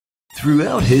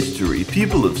Throughout history,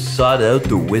 people have sought out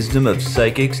the wisdom of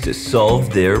psychics to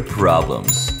solve their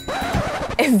problems.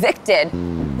 Evicted?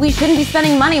 We shouldn't be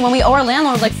spending money when we owe our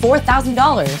landlord like $4,000.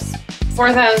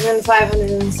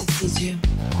 $4,562.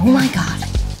 Oh my God.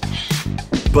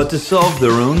 But to solve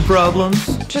their own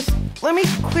problems, Just let me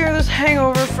clear this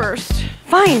hangover first.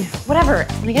 Fine, whatever.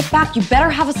 When we get back, you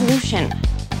better have a solution.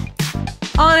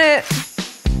 On it.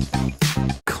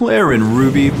 Claire and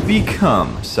Ruby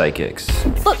become psychics.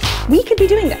 Look, we could be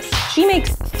doing this. She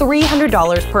makes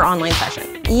 $300 per online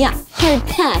session. Yeah, hard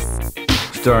pass.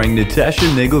 Starring Natasha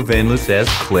Negovanlis as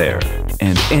Claire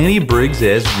and Annie Briggs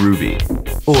as Ruby.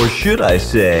 Or should I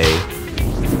say,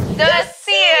 The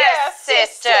Seer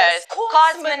Sisters,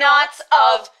 Cosmonauts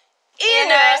of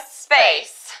INNER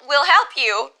space, will help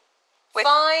you with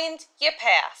find your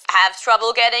path. Have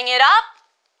trouble getting it up?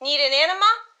 Need an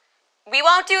enema? We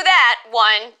won't do that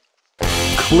one.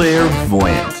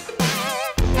 Clairvoyant.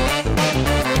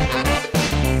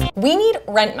 We need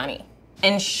rent money,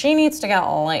 and she needs to get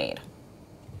laid.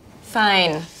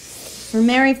 Fine. For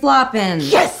Mary Floppin.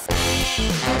 Yes!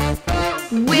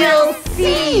 We'll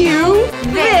see you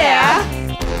there.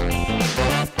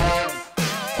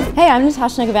 Hey, I'm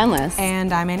Natasha Negovanlis.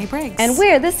 And I'm Annie Briggs. And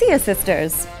we're the Seer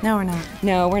Sisters. No, we're not.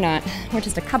 No, we're not. We're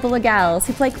just a couple of gals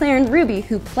who play Claire and Ruby,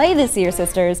 who play the Seer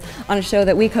Sisters on a show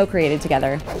that we co-created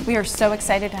together. We are so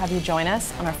excited to have you join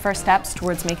us on our first steps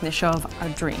towards making the show of our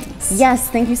dreams. Yes,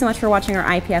 thank you so much for watching our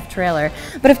IPF trailer.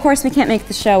 But of course, we can't make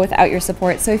the show without your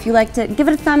support, so if you liked it, give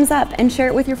it a thumbs up and share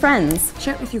it with your friends.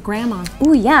 Share it with your grandma.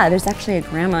 Ooh, yeah, there's actually a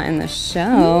grandma in the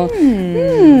show.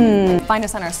 Find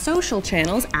us on our social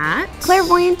channels at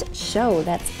CLAIREvoyant Show,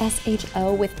 that's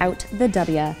S-H-O without the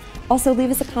W. Also, leave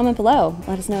us a comment below.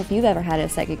 Let us know if you've ever had a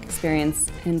psychic experience,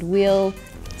 and we'll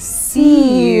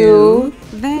see you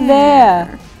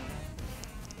there.